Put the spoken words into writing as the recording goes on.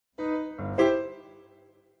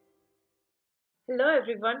Hello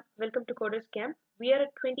everyone, welcome to Coders Camp. We are at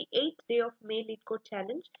 28th day of May LeetCode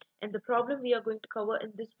challenge and the problem we are going to cover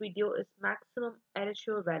in this video is maximum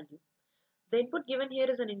erasure value. The input given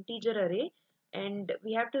here is an integer array and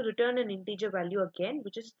we have to return an integer value again,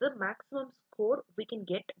 which is the maximum score we can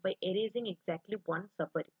get by erasing exactly one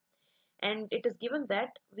subarray. And it is given that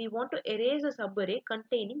we want to erase a subarray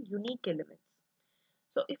containing unique elements.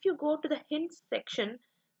 So if you go to the hints section,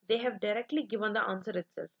 they have directly given the answer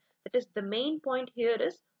itself. That is, the main point here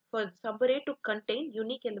is for the subarray to contain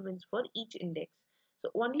unique elements for each index.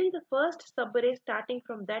 So only the first subarray starting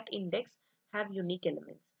from that index have unique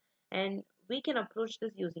elements. And we can approach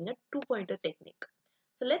this using a two-pointer technique.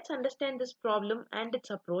 So let's understand this problem and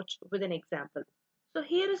its approach with an example. So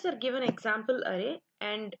here is a given example array,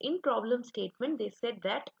 and in problem statement they said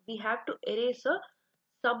that we have to erase a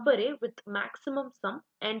subarray with maximum sum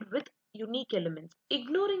and with unique elements.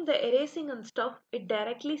 Ignoring the erasing and stuff, it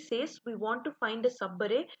directly says we want to find a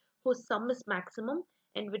subarray whose sum is maximum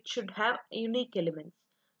and which should have unique elements.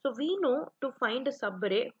 So we know to find a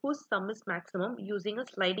subarray whose sum is maximum using a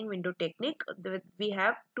sliding window technique. We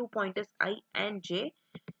have two pointers I and j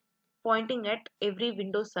pointing at every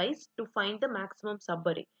window size to find the maximum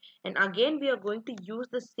subarray. And again, we are going to use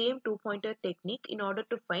the same two-pointer technique in order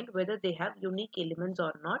to find whether they have unique elements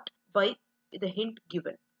or not by the hint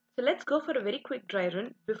given. So let's go for a very quick dry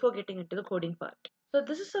run before getting into the coding part. So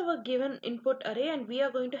this is our given input array and we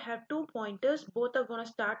are going to have two pointers. Both are going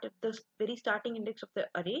to start at the very starting index of the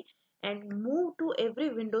array and move to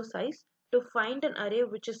every window size to find an array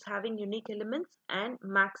which is having unique elements and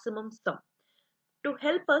maximum sum. To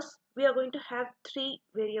help us, we are going to have three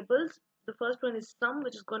variables. The first one is sum,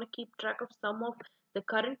 which is going to keep track of sum of the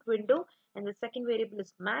current window, and the second variable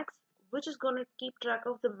is max, which is going to keep track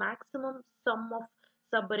of the maximum sum of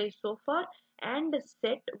subarray so far, and the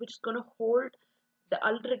set, which is going to hold the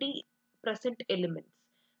already present elements.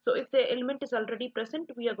 So if the element is already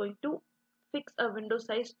present, we are going to fix a window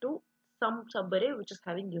size to some subarray which is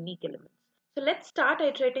having unique elements. So let's start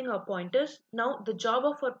iterating our pointers. Now the job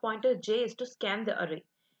of our pointer j is to scan the array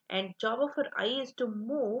and job of our I is to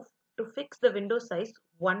move to fix the window size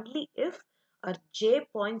only if our j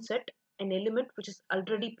points at an element which is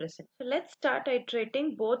already present. So let's start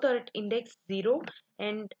iterating. Both are at index 0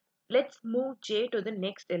 and let's move j to the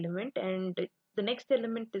next element and the next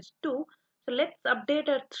element is 2. So let's update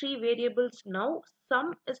our three variables now.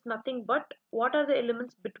 Sum is nothing but what are the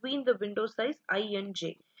elements between the window size I and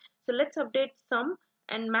j. So let's update sum,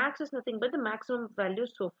 and max is nothing but the maximum value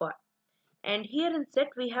so far. And here in set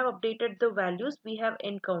we have updated the values we have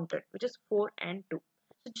encountered, which is 4 and 2.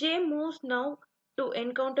 So j moves now to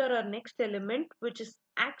encounter our next element which is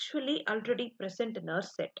actually already present in our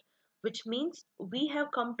set, which means we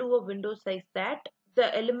have come to a window size that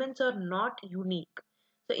the elements are not unique.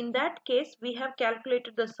 So in that case we have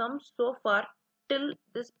calculated the sum so far till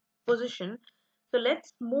this position. So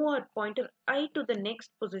let's move our pointer I to the next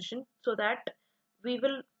position so that we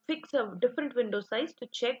will fix a different window size to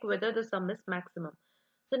check whether the sum is maximum.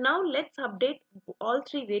 So now let's update all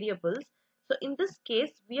three variables. So in this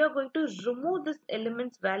case, we are going to remove this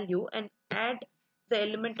element's value and add the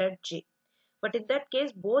element at j. But in that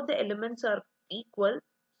case, both the elements are equal.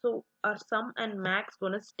 So our sum and max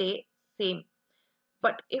gonna stay same.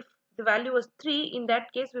 But if the value was 3, in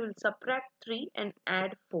that case, we will subtract 3 and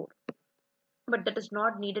add 4. But that is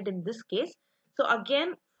not needed in this case. So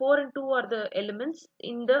again 4 and 2 are the elements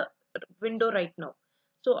in the window right now.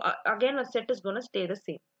 So again our set is going to stay the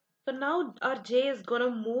same. So now our j is going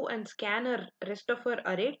to move and scan our rest of our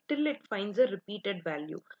array till it finds a repeated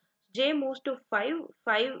value. J moves to 5.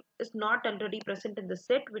 5 is not already present in the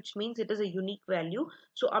set, which means it is a unique value.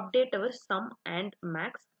 So update our sum and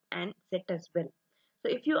max and set as well.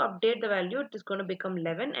 So if you update the value, it is going to become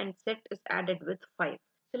 11 and set is added with 5.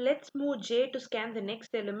 So let's move j to scan the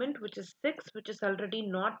next element, which is 6, which is already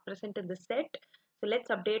not present in the set. So let's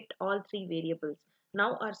update all three variables.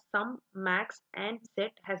 Now our sum, max and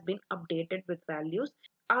set has been updated with values.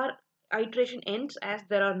 Our iteration ends as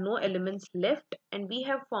there are no elements left and we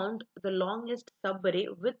have found the longest subarray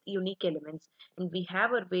with unique elements and we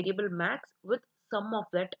have our variable max with sum of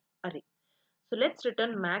that array. So let's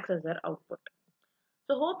return max as our output.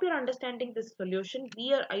 So hope you're understanding this solution.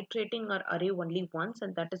 We are iterating our array only once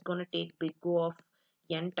and that is going to take big O of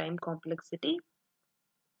n time complexity.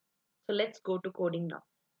 So let's go to coding now.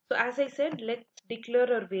 So as I said, let's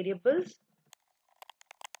declare our variables.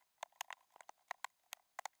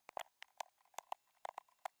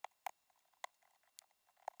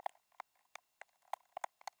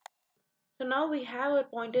 So now we have our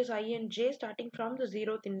pointers I and j starting from the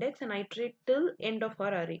 0th index and iterate till end of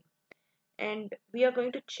our array. and we are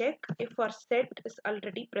going to check if our set is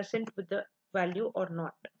already present with the value or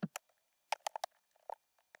not.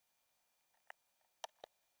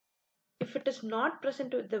 If it is not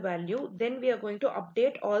present with the value, then we are going to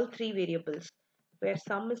update all three variables, where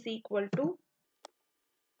sum is equal to,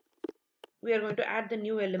 we are going to add the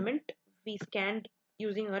new element we scanned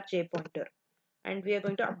using our J pointer, and we are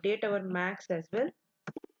going to update our max as well,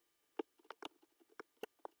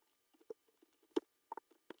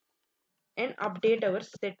 and update our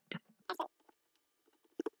set.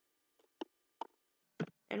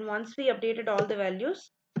 And once we updated all the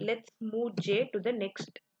values, let's move J to the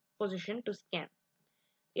next position to scan.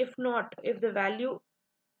 If not, if the value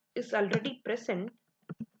is already present,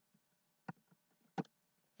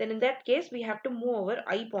 then in that case we have to move our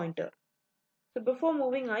I pointer. So before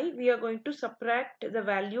moving I, we are going to subtract the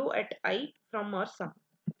value at I from our sum.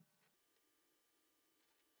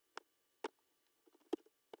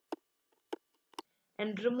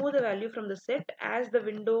 And remove the value from the set, as the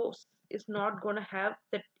window is not going to have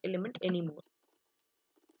that element anymore.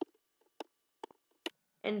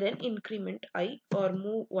 And then increment I, or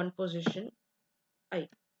move one position I.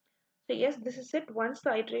 So yes, this is it. Once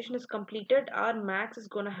the iteration is completed, our max is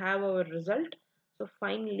going to have our result. So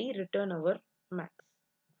finally return our max.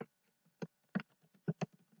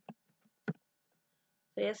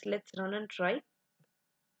 So yes, let's run and try.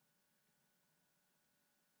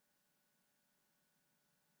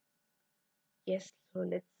 Yes, so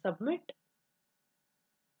let's submit.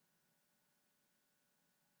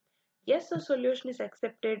 Yes, the solution is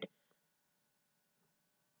accepted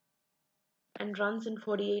and runs in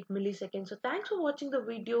 48 milliseconds. So thanks for watching the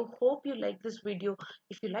video. Hope you like this video.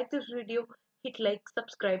 If you like this video, hit like,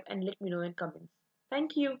 subscribe, and let me know in comments.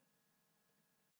 Thank you.